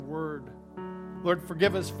Lord,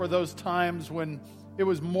 forgive us for those times when it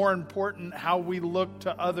was more important how we look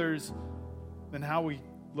to others than how we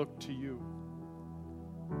look to you.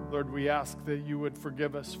 Lord, we ask that you would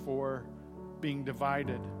forgive us for being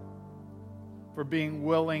divided, for being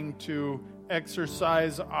willing to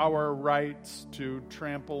exercise our rights to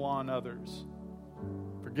trample on others.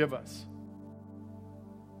 Forgive us.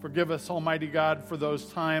 Forgive us, Almighty God, for those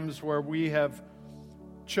times where we have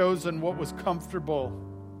chosen what was comfortable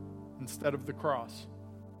instead of the cross.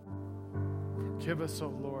 Forgive us, O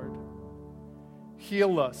Lord.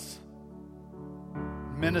 Heal us.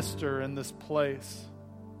 Minister in this place.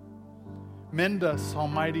 Mend us,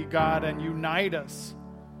 Almighty God, and unite us.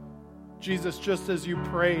 Jesus, just as you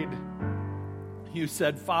prayed, you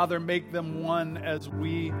said, Father, make them one as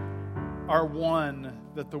we are one,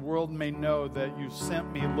 that the world may know that you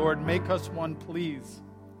sent me. Lord, make us one, please.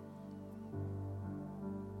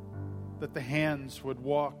 That the hands would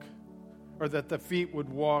walk, or that the feet would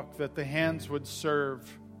walk, that the hands would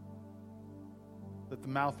serve, that the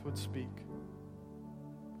mouth would speak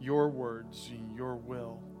your words and your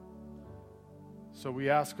will. So we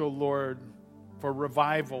ask, O Lord, for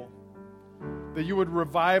revival, that you would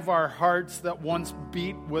revive our hearts that once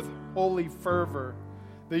beat with holy fervor,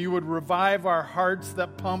 that you would revive our hearts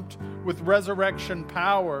that pumped with resurrection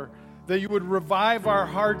power, that you would revive our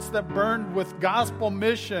hearts that burned with gospel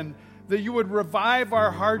mission, that you would revive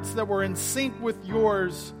our hearts that were in sync with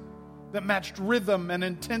yours, that matched rhythm and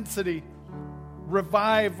intensity.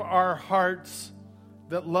 Revive our hearts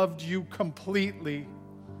that loved you completely.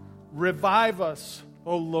 Revive us,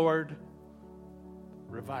 O Lord.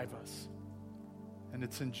 Revive us. And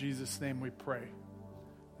it's in Jesus' name we pray.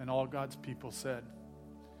 And all God's people said,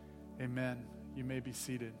 amen. You may be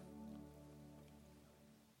seated.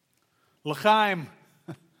 L'chaim,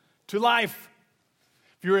 to life.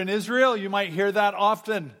 If you're in Israel, you might hear that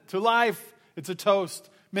often. To life. It's a toast.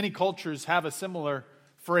 Many cultures have a similar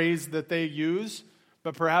phrase that they use,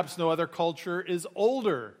 but perhaps no other culture is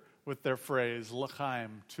older with their phrase,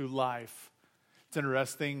 l'chaim, to life. It's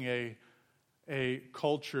interesting, a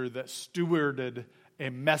culture that stewarded a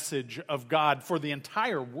message of God for the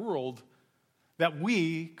entire world, that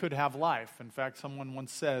we could have life. In fact, someone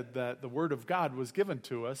once said that the Word of God was given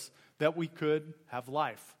to us that we could have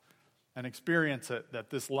life and experience it, that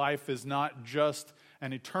this life is not just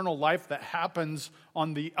an eternal life that happens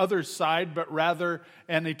on the other side, but rather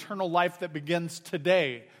an eternal life that begins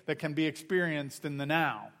today, that can be experienced in the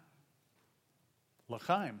now.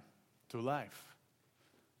 L'chaim, to life.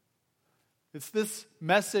 It's this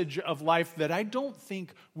message of life that I don't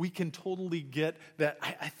think we can totally get, that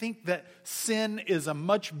I think that sin is a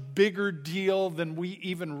much bigger deal than we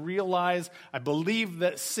even realize. I believe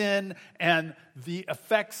that sin and the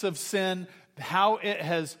effects of sin, how it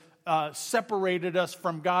has separated us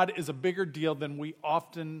from God, is a bigger deal than we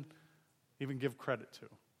often even give credit to.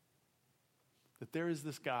 That there is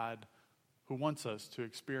this God who wants us to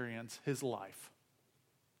experience his life.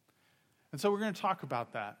 And so we're going to talk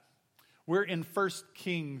about that. We're in 1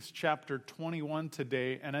 Kings chapter 21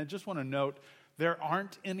 today, and I just want to note there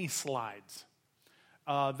aren't any slides.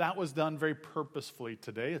 That was done very purposefully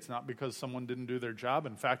today. It's not because someone didn't do their job.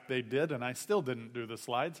 In fact, they did, and I still didn't do the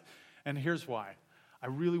slides. And here's why. I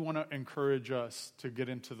really want to encourage us to get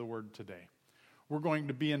into the Word today. We're going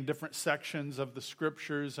to be in different sections of the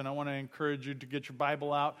Scriptures, and I want to encourage you to get your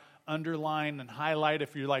Bible out, underline and highlight.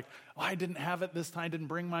 If you're like, oh, I didn't have it this time, I didn't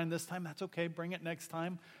bring mine this time, that's okay. Bring it next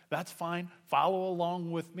time. That's fine. Follow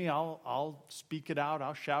along with me. I'll speak it out.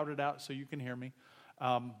 I'll shout it out so you can hear me.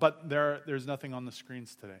 But there's nothing on the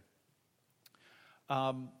screens today.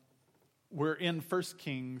 We're in 1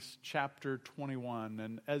 Kings chapter 21,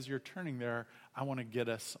 and as you're turning there, I want to get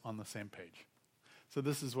us on the same page. So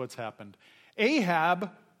this is what's happened.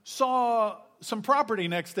 Ahab saw some property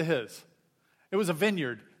next to his. It was a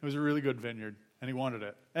vineyard. It was a really good vineyard, and he wanted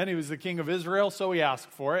it. And he was the king of Israel, so he asked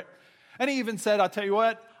for it. And he even said, I'll tell you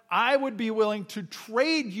what, I would be willing to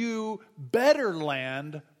trade you better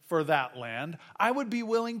land for that land. I would be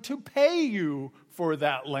willing to pay you for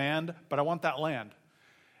that land, but I want that land.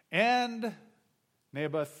 And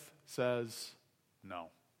Naboth says, no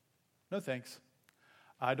thanks.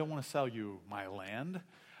 I don't want to sell you my land.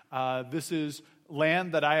 This is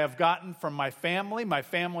land that I have gotten from my family. My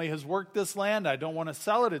family has worked this land. I don't want to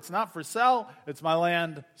sell it. It's not for sale. It's my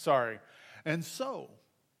land. Sorry. And so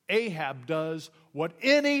Ahab does what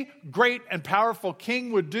any great and powerful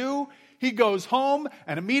king would do. He goes home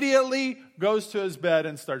and immediately goes to his bed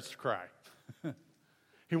and starts to cry.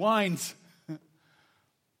 He whines.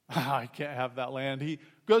 I can't have that land. He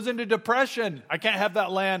goes into depression. I can't have that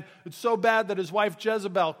land. It's so bad that his wife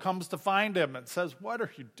Jezebel comes to find him and says, what are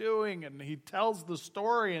you doing? And he tells the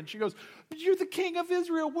story, and she goes, but you're the king of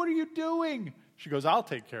Israel. What are you doing? She goes, I'll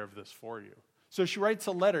take care of this for you. So she writes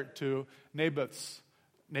a letter to Naboth's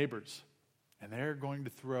neighbors, and they're going to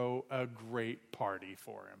throw a great party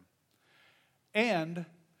for him. And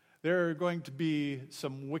there are going to be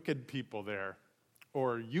some wicked people there,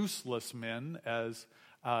 or useless men, as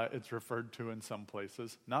it's referred to in some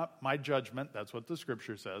places. Not my judgment, that's what the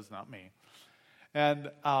scripture says, not me.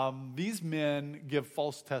 And these men give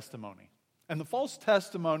false testimony. And the false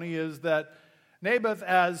testimony is that Naboth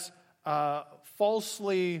has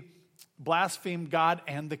falsely blasphemed God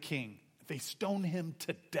and the king. They stone him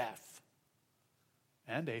to death.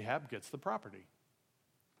 And Ahab gets the property.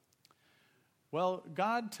 Well,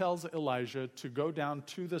 God tells Elijah to go down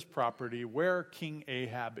to this property where King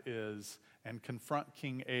Ahab is and confront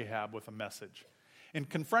King Ahab with a message. In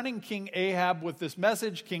confronting King Ahab with this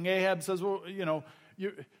message, King Ahab says, well,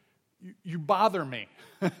 you bother me.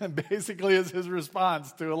 Basically is his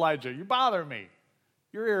response to Elijah. You bother me.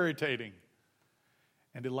 You're irritating.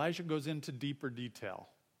 And Elijah goes into deeper detail.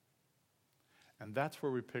 And that's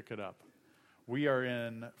where we pick it up. We are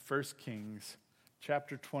in 1 Kings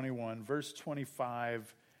chapter 21, verse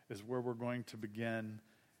 25 is where we're going to begin.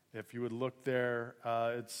 If you would look there,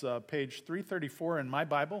 it's page 334 in my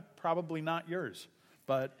Bible, probably not yours,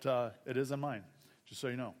 but it is in mine, just so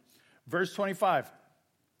you know. Verse 25,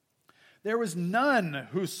 there was none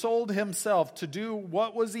who sold himself to do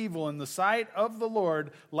what was evil in the sight of the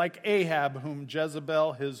Lord like Ahab, whom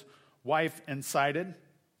Jezebel, his wife, incited.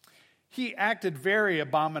 He acted very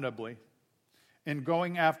abominably in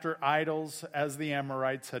going after idols as the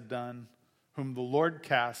Amorites had done, whom the Lord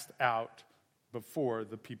cast out before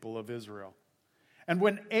the people of Israel. And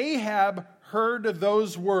when Ahab heard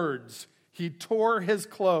those words, he tore his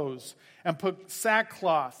clothes and put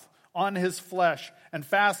sackcloth on his flesh and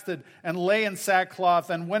fasted and lay in sackcloth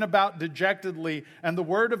and went about dejectedly. And the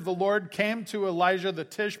word of the Lord came to Elijah the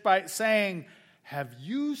Tishbite, saying, have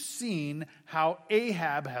you seen how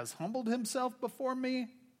Ahab has humbled himself before me?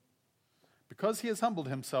 Because he has humbled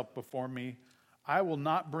himself before me, I will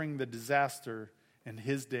not bring the disaster in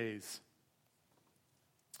his days.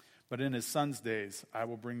 But in his son's days, I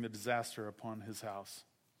will bring the disaster upon his house.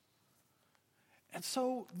 And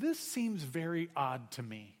so this seems very odd to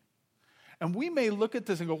me. And we may look at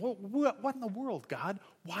this and go, well, what in the world, God?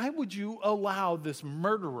 Why would you allow this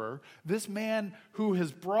murderer, this man who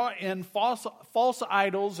has brought in false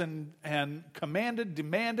idols and commanded,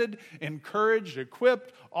 demanded, encouraged,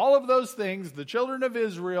 equipped, all of those things, the children of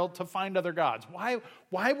Israel to find other gods?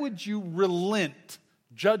 Why would you relent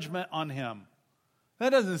judgment on him? That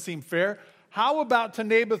doesn't seem fair. How about to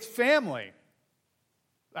Naboth's family?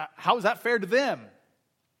 How is that fair to them?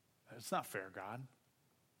 It's not fair, God.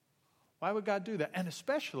 Why would God do that? And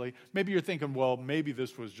especially, maybe you're thinking, well, maybe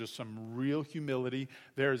this was just some real humility.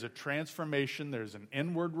 There's a transformation. There's an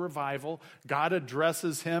inward revival. God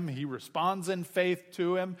addresses him. He responds in faith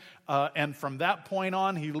to him. And from that point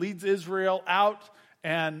on, he leads Israel out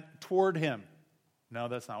and toward him. No,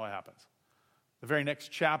 that's not what happens. The very next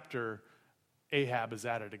chapter, Ahab is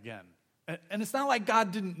at it again. And it's not like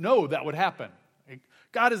God didn't know that would happen.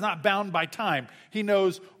 God is not bound by time. He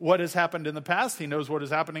knows what has happened in the past. He knows what is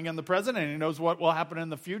happening in the present, and he knows what will happen in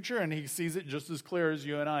the future, and he sees it just as clear as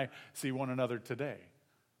you and I see one another today.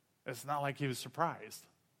 It's not like he was surprised.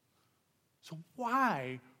 So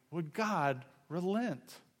why would God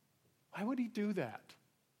relent? Why would he do that?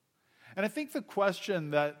 And I think the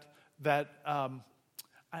question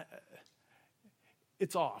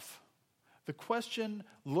it's off. The question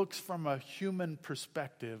looks from a human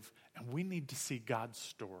perspective, and we need to see God's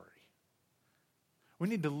story. We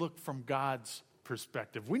need to look from God's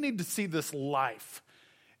perspective. We need to see this life.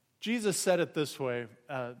 Jesus said it this way.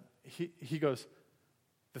 He goes,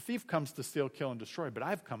 the thief comes to steal, kill, and destroy, but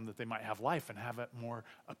I've come that they might have life and have it more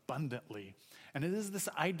abundantly. And it is this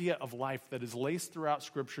idea of life that is laced throughout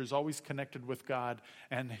Scripture, is always connected with God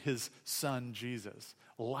and his Son, Jesus.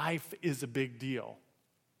 Life is a big deal.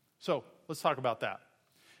 So let's talk about that.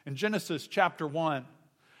 In Genesis chapter 1,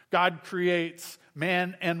 God creates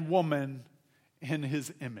man and woman in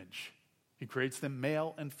his image. He creates them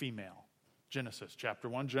male and female. Genesis chapter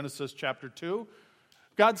 1, Genesis chapter 2.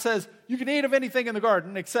 God says, you can eat of anything in the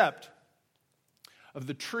garden except of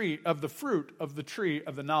the fruit of the tree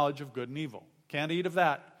of the knowledge of good and evil. Can't eat of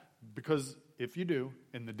that, because if you do,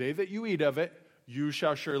 in the day that you eat of it, you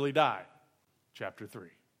shall surely die. Chapter 3.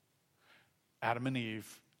 Adam and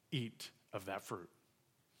Eve eat of that fruit.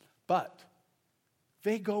 But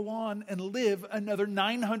they go on and live another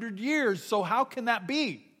 900 years. So how can that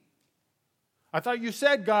be? I thought you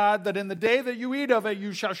said, God, that in the day that you eat of it,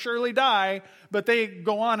 you shall surely die, but they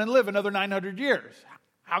go on and live another 900 years.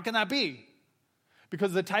 How can that be?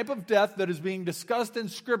 Because the type of death that is being discussed in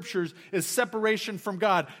scriptures is separation from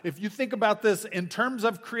God. If you think about this in terms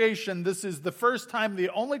of creation, this is the first time, the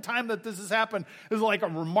only time that this has happened is like a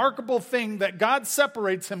remarkable thing that God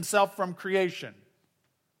separates himself from creation.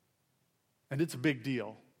 And it's a big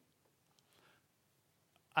deal.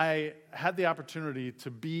 I had the opportunity to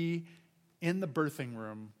be in the birthing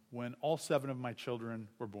room when all 7 of my children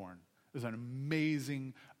were born. It was an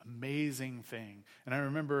amazing, amazing thing. And I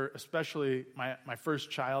remember especially my first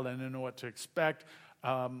child, I didn't know what to expect.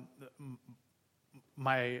 The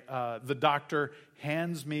doctor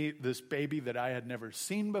hands me this baby that I had never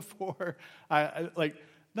seen before.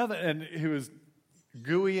 Nothing, and he was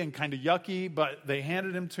gooey and kind of yucky, but they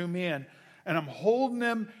handed him to me, and I'm holding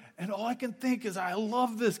him, and all I can think is, I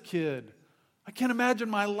love this kid. I can't imagine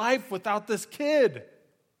my life without this kid.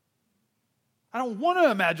 I don't want to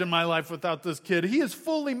imagine my life without this kid. He is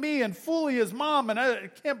fully me and fully his mom, and I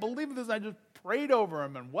can't believe this. I just prayed over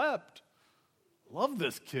him and wept. Love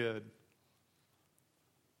this kid.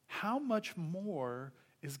 How much more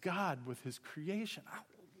is God with his creation? I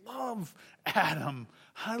love Adam.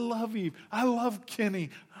 I love Eve. I love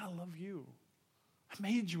Kenny. I love you. I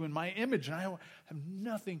made you in my image, and I have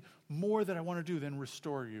nothing more that I want to do than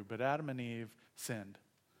restore you. But Adam and Eve sinned.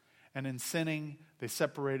 And in sinning, they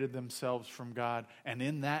separated themselves from God. And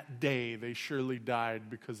in that day, they surely died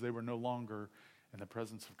because they were no longer in the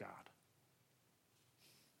presence of God.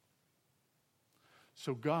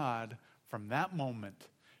 So God, from that moment,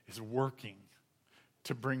 is working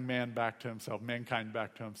to bring mankind back to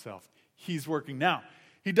himself. He's working. Now,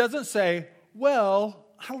 he doesn't say, well,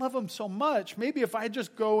 I love them so much. Maybe if I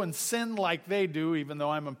just go and sin like they do, even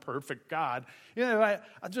though I'm a perfect God,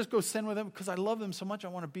 I'll just go sin with them because I love them so much. I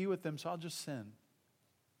want to be with them, so I'll just sin.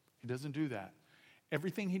 He doesn't do that.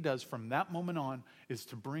 Everything he does from that moment on is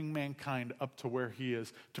to bring mankind up to where he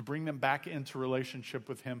is, to bring them back into relationship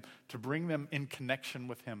with him, to bring them in connection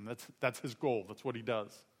with him. That's his goal. That's what he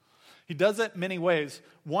does. He does it many ways.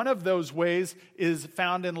 One of those ways is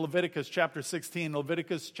found in Leviticus chapter 16.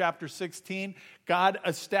 Leviticus chapter 16, God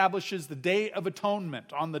establishes the Day of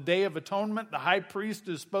Atonement. On the Day of Atonement, the high priest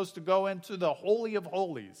is supposed to go into the Holy of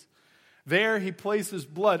Holies. There he places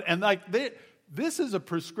blood. And this is a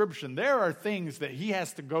prescription. There are things that he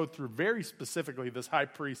has to go through very specifically, this high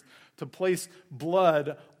priest, to place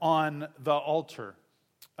blood on the altar.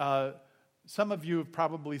 Some of you have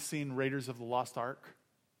probably seen Raiders of the Lost Ark.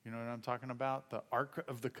 You know what I'm talking about? The Ark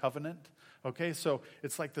of the Covenant. Okay, so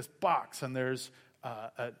it's like this box, and there's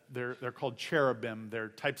they're called cherubim. They're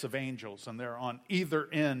types of angels, and they're on either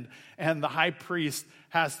end. And the high priest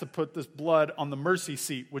has to put this blood on the mercy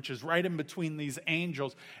seat, which is right in between these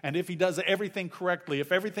angels. And if he does everything correctly,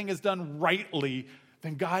 if everything is done rightly,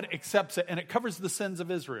 then God accepts it, and it covers the sins of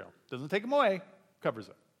Israel. Doesn't take them away, covers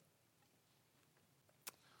it.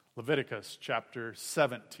 Leviticus chapter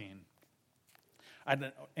 17.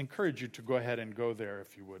 I'd encourage you to go ahead and go there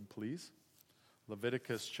if you would, please.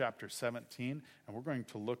 Leviticus chapter 17, and we're going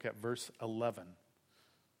to look at verse 11.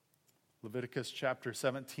 Leviticus chapter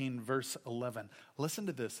 17, verse 11. Listen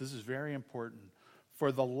to this. This is very important.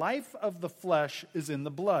 For the life of the flesh is in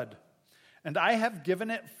the blood, and I have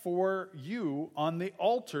given it for you on the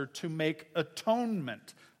altar to make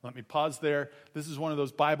atonement. Let me pause there. This is one of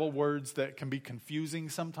those Bible words that can be confusing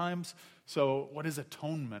sometimes. So what is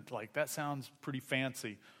atonement? Like, that sounds pretty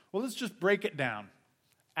fancy. Well, let's just break it down.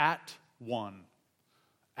 At one.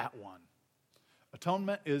 At one.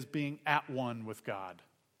 Atonement is being at one with God.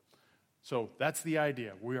 So that's the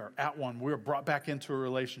idea. We are at one. We are brought back into a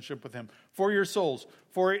relationship with him. For your souls.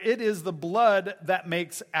 For it is the blood that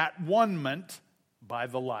makes at one-ment by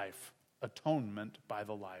the life. Atonement by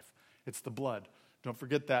the life. It's the blood. Don't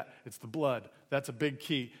forget that. It's the blood. That's a big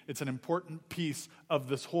key. It's an important piece of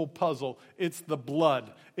this whole puzzle. It's the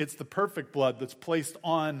blood. It's the perfect blood that's placed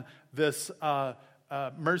on this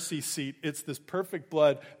mercy seat. It's this perfect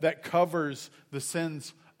blood that covers the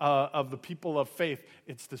sins of the people of faith.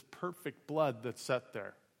 It's this perfect blood that's set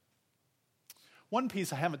there. One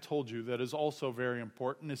piece I haven't told you that is also very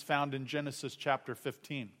important is found in Genesis chapter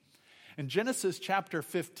 15. In Genesis chapter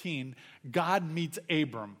 15, God meets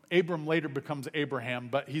Abram. Abram later becomes Abraham,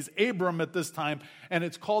 but he's Abram at this time, and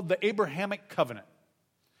it's called the Abrahamic Covenant.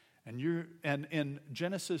 And in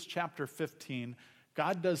Genesis chapter 15,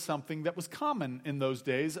 God does something that was common in those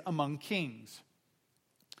days among kings.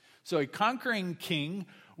 So a conquering king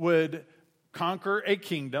would conquer a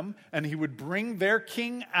kingdom, and he would bring their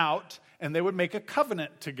king out, and they would make a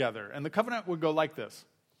covenant together. And the covenant would go like this.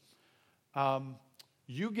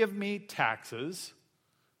 You give me taxes,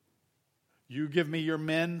 you give me your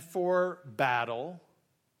men for battle,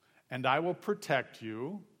 and I will protect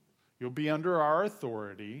you. You'll be under our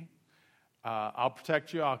authority. I'll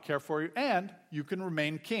protect you, I'll care for you, and you can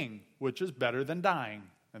remain king, which is better than dying.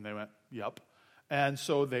 And they went, yep. And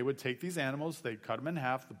so they would take these animals, they'd cut them in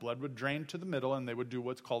half, the blood would drain to the middle, and they would do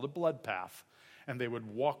what's called a blood path. And they would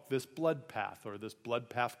walk this blood path, or this blood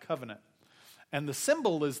path covenant. And the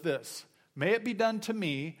symbol is this: may it be done to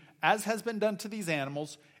me, as has been done to these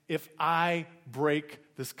animals, if I break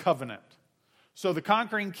this covenant. So the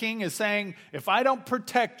conquering king is saying, if I don't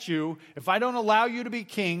protect you, if I don't allow you to be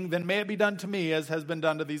king, then may it be done to me as has been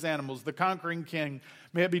done to these animals. The conquering king,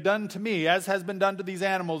 may it be done to me as has been done to these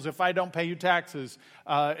animals if I don't pay you taxes,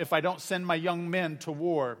 if I don't send my young men to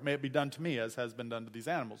war, may it be done to me as has been done to these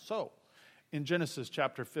animals. So in Genesis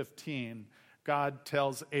chapter 15, God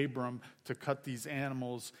tells Abram to cut these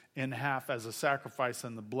animals in half as a sacrifice,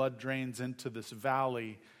 and the blood drains into this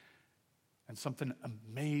valley. And something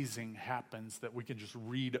amazing happens that we can just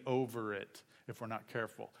read over it if we're not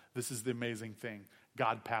careful. This is the amazing thing.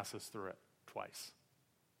 God passes through it twice.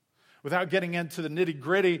 Without getting into the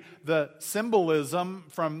nitty-gritty, the symbolism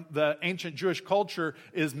from the ancient Jewish culture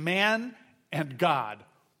is man and God.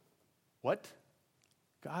 What?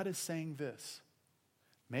 God is saying this: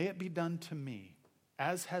 may it be done to me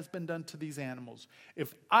as has been done to these animals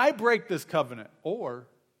if I break this covenant, or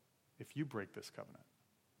if you break this covenant.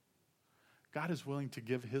 God is willing to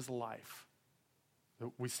give his life.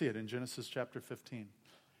 We see it in Genesis chapter 15.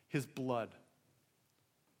 His blood.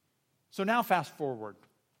 So now fast forward.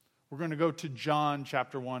 We're going to go to John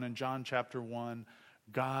chapter 1. In John chapter 1,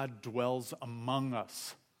 God dwells among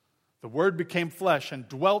us. The Word became flesh and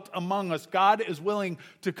dwelt among us. God is willing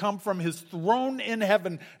to come from his throne in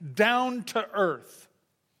heaven down to earth,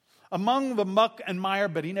 among the muck and mire,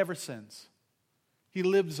 but he never sins. He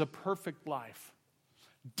lives a perfect life,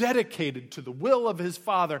 dedicated to the will of his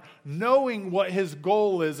Father, knowing what his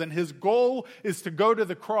goal is. And his goal is to go to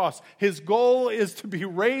the cross. His goal is to be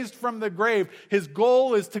raised from the grave. His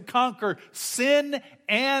goal is to conquer sin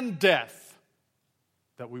and death,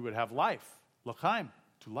 that we would have life, l'chaim,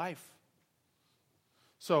 to life.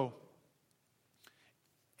 So,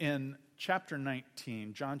 in chapter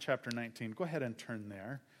 19, John chapter 19, go ahead and turn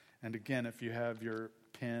there. And again, if you have your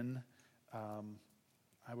pen,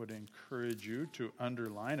 I would encourage you to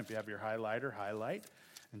underline. If you have your highlighter, highlight.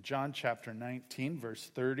 In John chapter 19, verse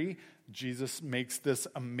 30, Jesus makes this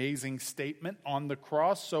amazing statement on the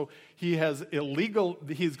cross. So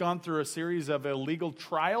he's gone through a series of illegal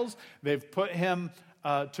trials. They've put him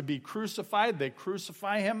to be crucified. They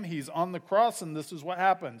crucify him. He's on the cross, and this is what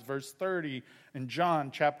happens. Verse 30 in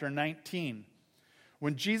John chapter 19.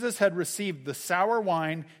 When Jesus had received the sour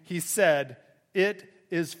wine, he said, "It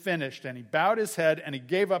is finished." And he bowed his head and he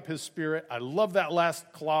gave up his spirit. I love that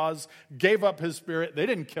last clause. Gave up his spirit. They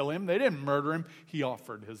didn't kill him. They didn't murder him. He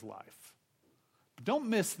offered his life. But don't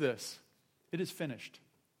miss this. It is finished.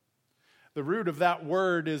 The root of that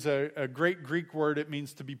word is a great Greek word. It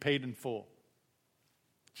means to be paid in full.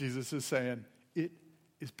 Jesus is saying, it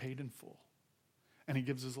is paid in full. And he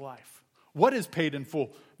gives his life. What is paid in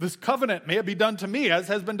full? This covenant, may it be done to me as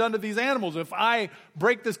has been done to these animals. If I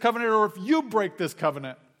break this covenant, or if you break this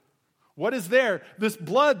covenant, what is there? This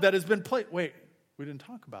blood that has been placed. Wait, we didn't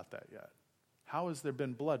talk about that yet. How has there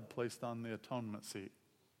been blood placed on the atonement seat?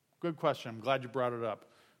 Good question. I'm glad you brought it up.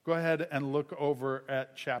 Go ahead and look over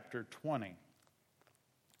at chapter 20.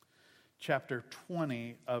 Chapter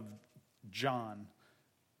 20 of John.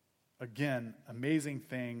 Again, amazing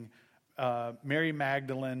thing. Mary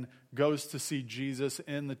Magdalene goes to see Jesus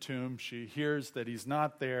in the tomb. She hears that he's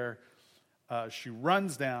not there. She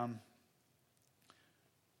runs down.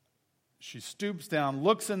 She stoops down,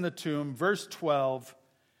 looks in the tomb. Verse 12,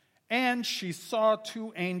 and she saw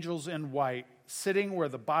two angels in white sitting where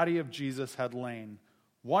the body of Jesus had lain,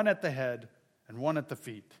 one at the head and one at the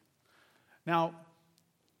feet. Now,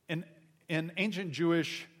 in ancient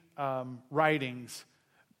Jewish writings,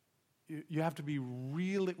 you have to be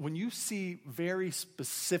really, when you see very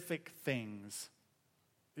specific things,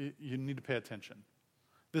 you need to pay attention.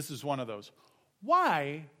 This is one of those.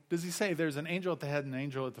 Why does he say there's an angel at the head and an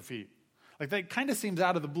angel at the feet? Like, that kind of seems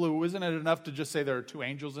out of the blue. Isn't it enough to just say there are two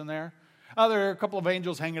angels in there? Oh, there are a couple of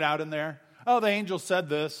angels hanging out in there. Oh, the angel said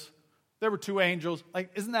this. There were two angels. Like,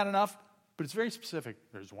 isn't that enough? But it's very specific.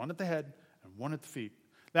 There's one at the head and one at the feet.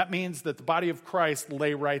 That means that the body of Christ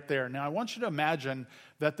lay right there. Now, I want you to imagine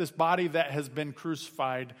that this body that has been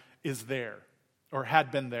crucified is there, or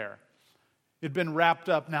had been there. He'd been wrapped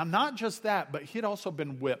up. Now, not just that, but he'd also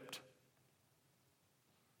been whipped.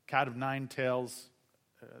 Cat of nine tails.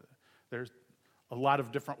 There's a lot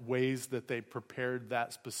of different ways that they prepared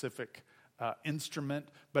that specific instrument,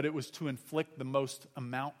 but it was to inflict the most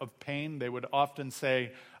amount of pain. They would often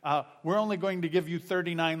say, we're only going to give you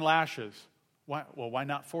 39 lashes. Why? Well, why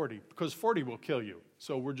not 40? Because 40 will kill you,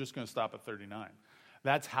 so we're just going to stop at 39.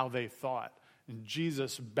 That's how they thought. And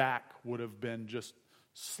Jesus' back would have been just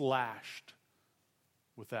slashed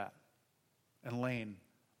with that and laying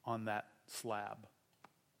on that slab.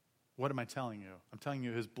 What am I telling you? I'm telling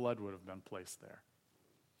you his blood would have been placed there.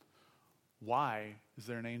 Why is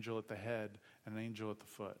there an angel at the head and an angel at the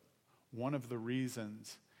foot? One of the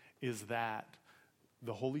reasons is that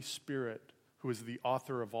the Holy Spirit, who is the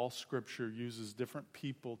author of all Scripture, uses different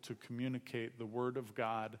people to communicate the Word of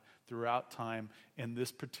God throughout time. In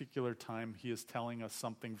this particular time, he is telling us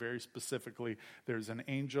something very specifically. There's an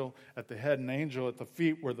angel at the head, an angel at the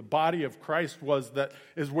feet, where the body of Christ was. That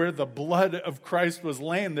is where the blood of Christ was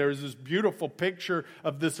laying. There's this beautiful picture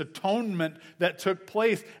of this atonement that took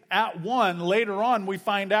place at one. Later on, we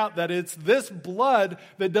find out that it's this blood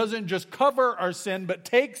that doesn't just cover our sin, but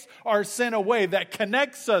takes our sin away, that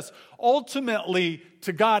connects us ultimately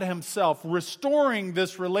to God himself, restoring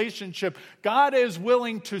this relationship. God is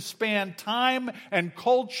willing to span time and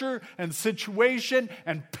culture and situation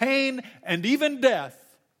and pain and even death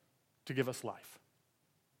to give us life.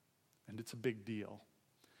 And it's a big deal.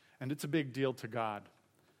 And it's a big deal to God.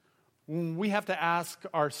 We have to ask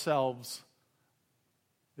ourselves,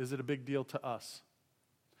 is it a big deal to us?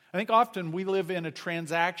 I think often we live in a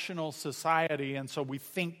transactional society, and so we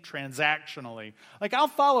think transactionally. Like, I'll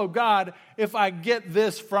follow God if I get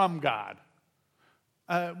this from God.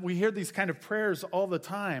 We hear these kind of prayers all the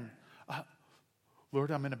time.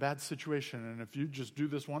 Lord, I'm in a bad situation, and if you just do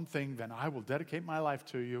this one thing, then I will dedicate my life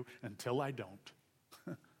to you until I don't.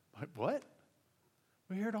 Like, what?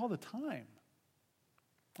 We hear it all the time.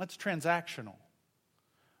 That's transactional.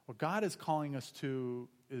 What God is calling us to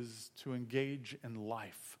is to engage in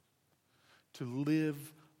life. To live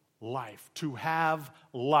life, to have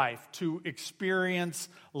life, to experience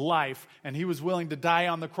life. And he was willing to die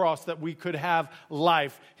on the cross that we could have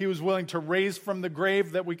life. He was willing to raise from the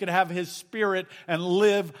grave that we could have his Spirit and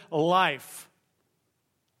live life.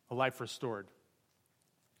 A life restored.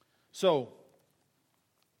 So,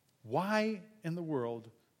 why in the world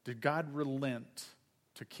did God relent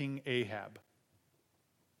to King Ahab?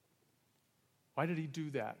 Why did he do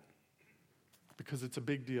that? Because it's a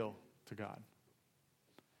big deal to God.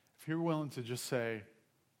 If you're willing to just say,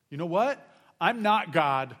 you know what? I'm not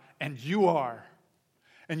God and you are.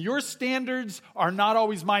 And your standards are not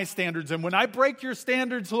always my standards. And when I break your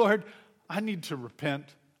standards, Lord, I need to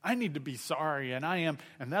repent. I need to be sorry. And I am.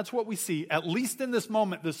 And that's what we see, at least in this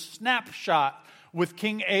moment, this snapshot with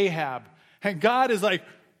King Ahab. And God is like,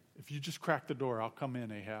 if you just crack the door, I'll come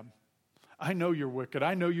in, Ahab. I know you're wicked.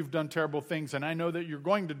 I know you've done terrible things, and I know that you're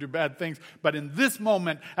going to do bad things. But in this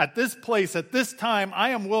moment, at this place, at this time, I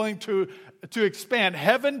am willing to expand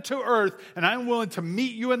heaven to earth, and I'm willing to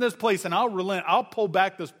meet you in this place, and I'll relent. I'll pull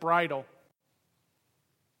back this bridle.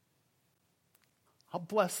 I'll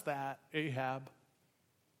bless that, Ahab.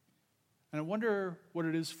 And I wonder what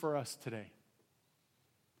it is for us today.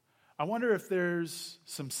 I wonder if there's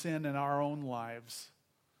some sin in our own lives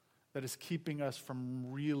that is keeping us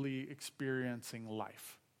from really experiencing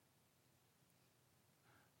life.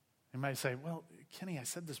 You might say, well, Kenny, I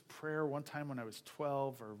said this prayer one time when I was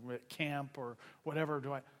 12 or at camp or whatever.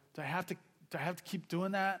 Do I have to keep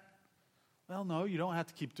doing that? Well, no, you don't have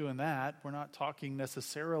to keep doing that. We're not talking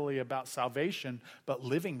necessarily about salvation, but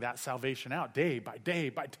living that salvation out day by day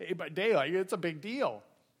by day by day. Like, it's a big deal.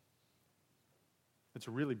 It's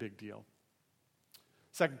a really big deal.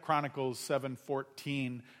 2 Chronicles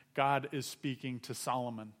 7:14, God is speaking to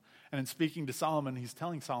Solomon. And in speaking to Solomon, he's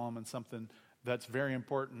telling Solomon something that's very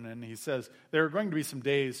important. And he says, there are going to be some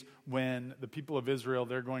days when the people of Israel,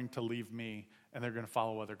 they're going to leave me and they're going to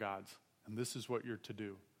follow other gods. And this is what you're to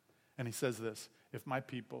do. And he says this, if my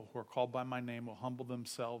people who are called by my name will humble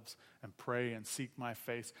themselves and pray and seek my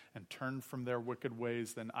face and turn from their wicked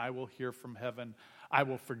ways, then I will hear from heaven. I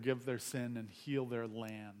will forgive their sin and heal their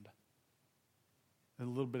land. And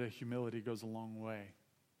a little bit of humility goes a long way.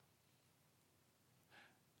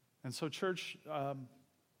 And so, church,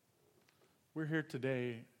 we're here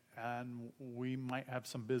today, and we might have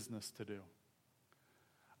some business to do.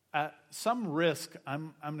 At some risk,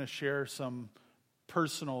 I'm going to share some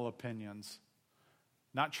personal opinions.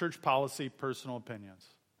 Not church policy, personal opinions.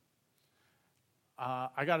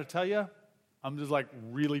 I got to tell you, I'm just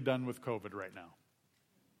really done with COVID right now.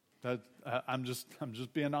 I'm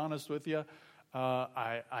just being honest with you.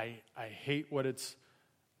 I hate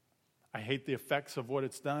I hate the effects of what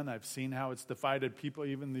it's done. I've seen how it's divided people,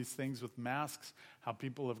 even these things with masks, how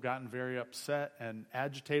people have gotten very upset and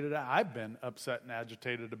agitated. I've been upset and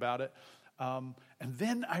agitated about it. And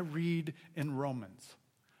then I read in Romans.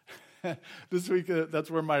 This week,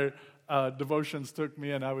 that's where my devotions took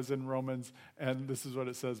me, and I was in Romans, and this is what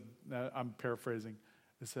it says. I'm paraphrasing.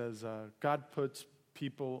 It says, God puts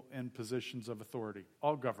people in positions of authority,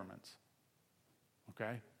 all governments,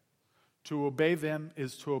 okay? To obey them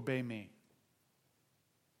is to obey me.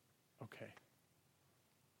 Okay.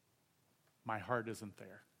 My heart isn't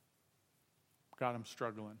there. God, I'm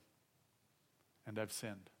struggling, and I've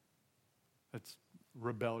sinned. It's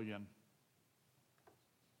rebellion.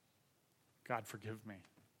 God, forgive me.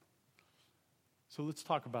 So let's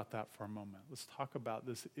talk about that for a moment. Let's talk about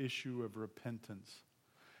this issue of repentance.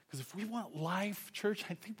 Because if we want life, church,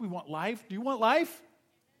 I think we want life. Do you want life?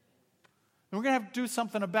 And we're going to have to do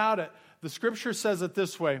something about it. The scripture says it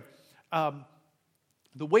this way.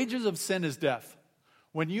 The wages of sin is death.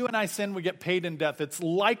 When you and I sin, we get paid in death. It's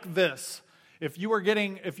like this. If you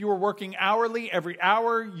were working hourly, every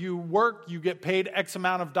hour you work, you get paid X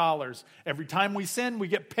amount of dollars. Every time we sin, we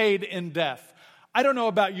get paid in death. I don't know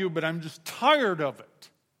about you, but I'm just tired of it.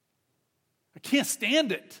 I can't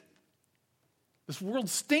stand it. This world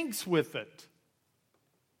stinks with it.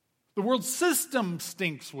 The world system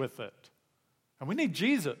stinks with it. And we need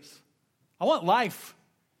Jesus. I want life.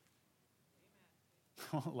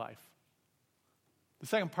 I want life. The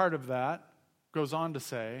second part of that goes on to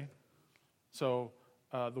say, so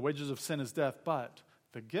the wages of sin is death, but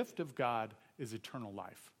the gift of God is eternal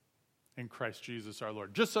life in Christ Jesus our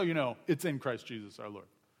Lord. Just so you know, it's in Christ Jesus our Lord.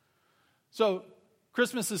 So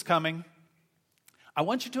Christmas is coming. I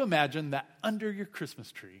want you to imagine that under your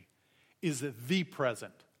Christmas tree is the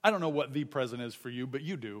present. I don't know what the present is for you, but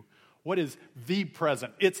you do. What is the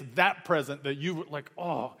present? It's that present that you like,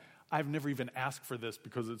 oh, I've never even asked for this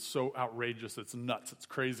because it's so outrageous, it's nuts, it's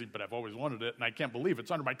crazy, but I've always wanted it, and I can't believe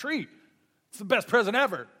it's under my tree. It's the best present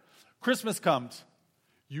ever. Christmas comes.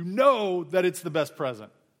 You know that it's the best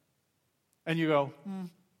present. And you go,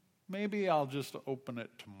 maybe I'll just open it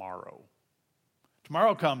tomorrow.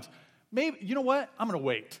 Tomorrow comes. Maybe, you know what? I'm going to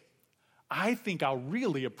wait. I think I'll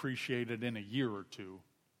really appreciate it in a year or two.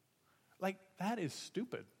 Like, that is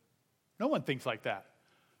stupid. No one thinks like that.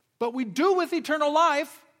 But we do with eternal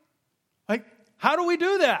life. Like, how do we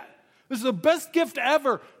do that? This is the best gift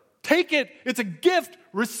ever. Take it. It's a gift.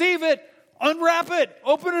 Receive it. Unwrap it.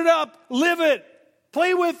 Open it up. Live it.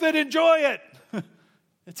 Play with it. Enjoy it.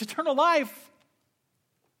 It's eternal life.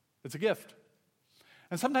 It's a gift.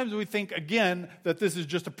 And sometimes we think, again, that this is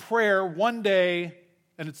just a prayer one day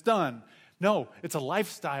and it's done. No, it's a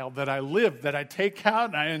lifestyle that I live, that I take out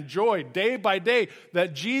and I enjoy day by day,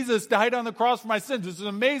 that Jesus died on the cross for my sins. It's an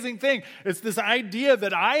amazing thing. It's this idea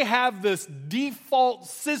that I have this default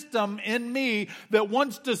system in me that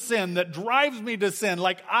wants to sin, that drives me to sin.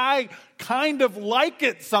 Like I kind of like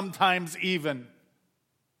it sometimes even.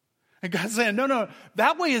 And God's saying, no,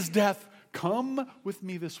 that way is death. Come with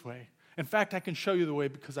me this way. In fact, I can show you the way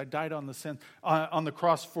because I died on the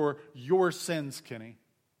cross for your sins, Kenny,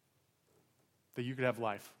 that you could have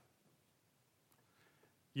life.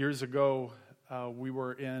 Years ago, we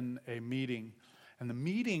were in a meeting, and the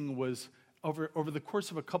meeting was over the course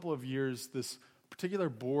of a couple of years, this particular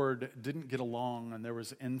board didn't get along, and there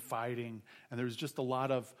was infighting, and there was just a lot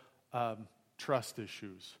of trust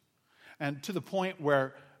issues. And to the point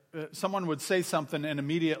where someone would say something and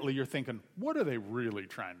immediately you're thinking, what are they really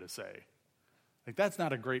trying to say? Like, that's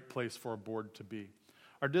not a great place for a board to be.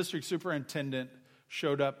 Our district superintendent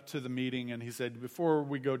showed up to the meeting and he said, before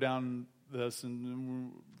we go down this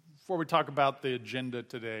and before we talk about the agenda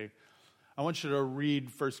today, I want you to read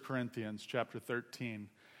 1 Corinthians chapter 13.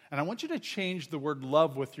 And I want you to change the word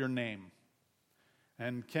love with your name.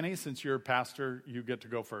 And Kenny, since you're a pastor, you get to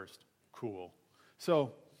go first. Cool.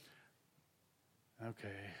 So, okay,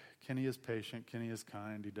 Kenny is patient, Kenny is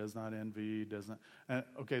kind, he does not envy, he does not...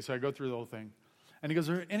 okay, so I go through the whole thing. And he goes,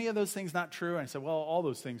 are any of those things not true? And I said, well, all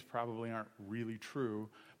those things probably aren't really true.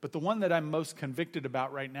 But the one that I'm most convicted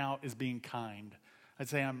about right now is being kind. I'd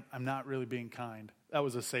say I'm not really being kind. That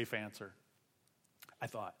was a safe answer, I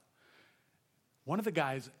thought. One of the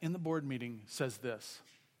guys in the board meeting says this.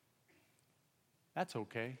 That's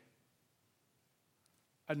okay.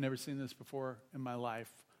 I'd never seen this before in my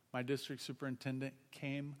life. My district superintendent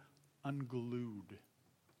came unglued.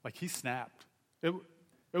 Like he snapped.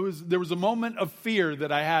 There was a moment of fear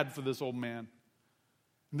that I had for this old man.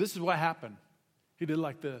 And this is what happened. He did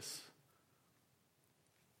like this.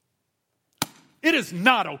 It is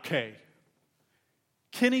not okay.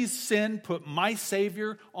 Kenny's sin put my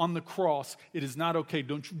Savior on the cross. It is not okay.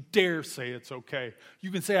 Don't you dare say it's okay.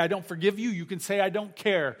 You can say, I don't forgive you. You can say, I don't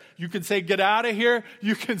care. You can say, get out of here.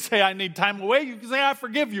 You can say, I need time away. You can say, I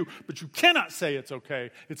forgive you. But you cannot say it's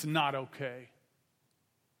okay. It's not okay.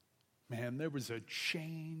 Man, there was a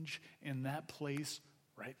change in that place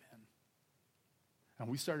right then. And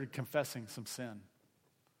we started confessing some sin.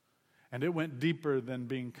 And it went deeper than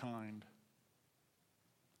being kind.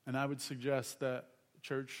 And I would suggest that,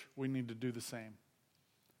 church, we need to do the same.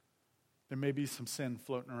 There may be some sin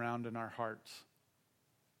floating around in our hearts.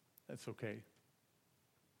 That's okay.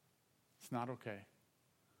 It's not okay.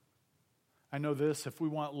 I know this, if we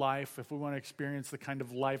want life, if we want to experience the kind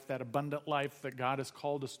of life, that abundant life that God has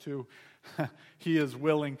called us to, He is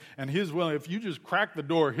willing, and He is willing. If you just crack the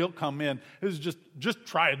door, He'll come in. It's just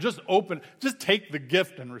try it, just open it, just take the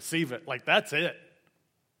gift and receive it. Like, that's it.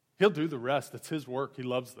 He'll do the rest. It's His work. He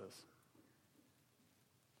loves this.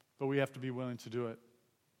 But we have to be willing to do it.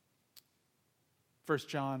 1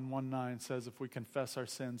 John 1:9 says, if we confess our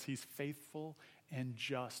sins, He's faithful and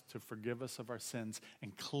just to forgive us of our sins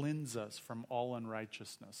and cleanse us from all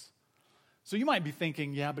unrighteousness. So you might be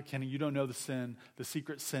thinking, yeah, but Kenny, you don't know the sin, the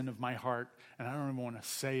secret sin of my heart, and I don't even want to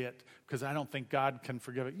say it because I don't think God can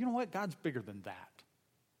forgive it. You know what? God's bigger than that.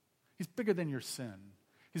 He's bigger than your sin.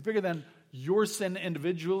 He's bigger than your sin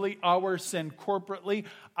individually, our sin corporately,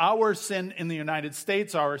 our sin in the United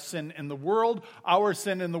States, our sin in the world, our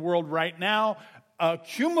sin in the world right now,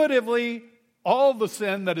 cumulatively, all the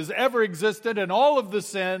sin that has ever existed and all of the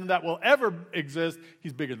sin that will ever exist,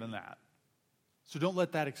 He's bigger than that. So don't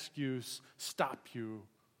let that excuse stop you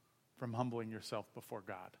from humbling yourself before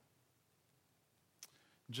God.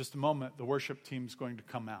 In just a moment, the worship team's going to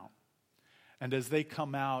come out. And as they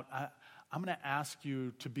come out, I'm going to ask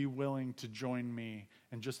you to be willing to join me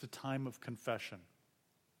in just a time of confession.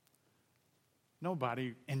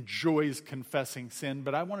 Nobody enjoys confessing sin,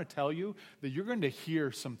 but I want to tell you that you're going to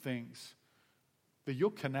hear some things that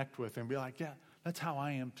you'll connect with and be like, yeah, that's how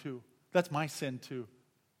I am too. That's my sin too.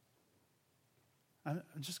 I'm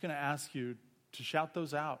just going to ask you to shout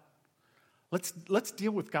those out. Let's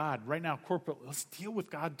deal with God right now, corporately. Let's deal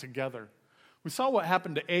with God together. We saw what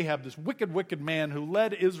happened to Ahab, this wicked, wicked man who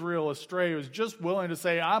led Israel astray, who was just willing to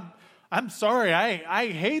say, I'm sorry,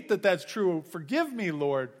 I hate that that's true. Forgive me,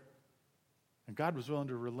 Lord. And God was willing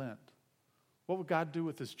to relent. What would God do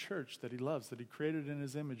with His church that He loves, that He created in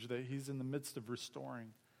His image, that He's in the midst of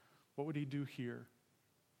restoring? What would He do here?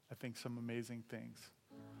 I think some amazing things.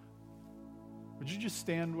 Would you just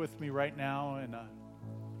stand with me right now in an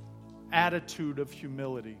attitude of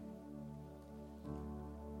humility?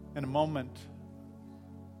 In a moment,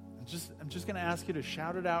 I'm just going to ask you to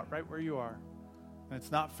shout it out right where you are. And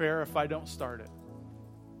it's not fair if I don't start it.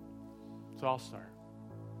 So I'll start.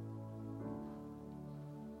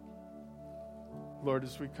 Lord,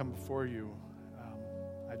 as we come before you,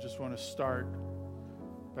 I just want to start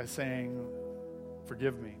by saying,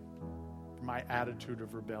 forgive me for my attitude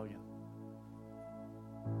of rebellion.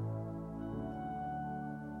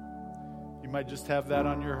 You might just have that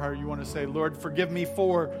on your heart. You want to say, Lord, forgive me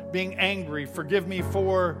for being angry. Forgive me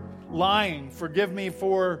for lying. Forgive me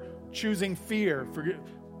for choosing fear.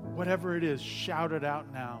 Whatever it is, shout it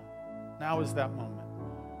out now. Now is that moment.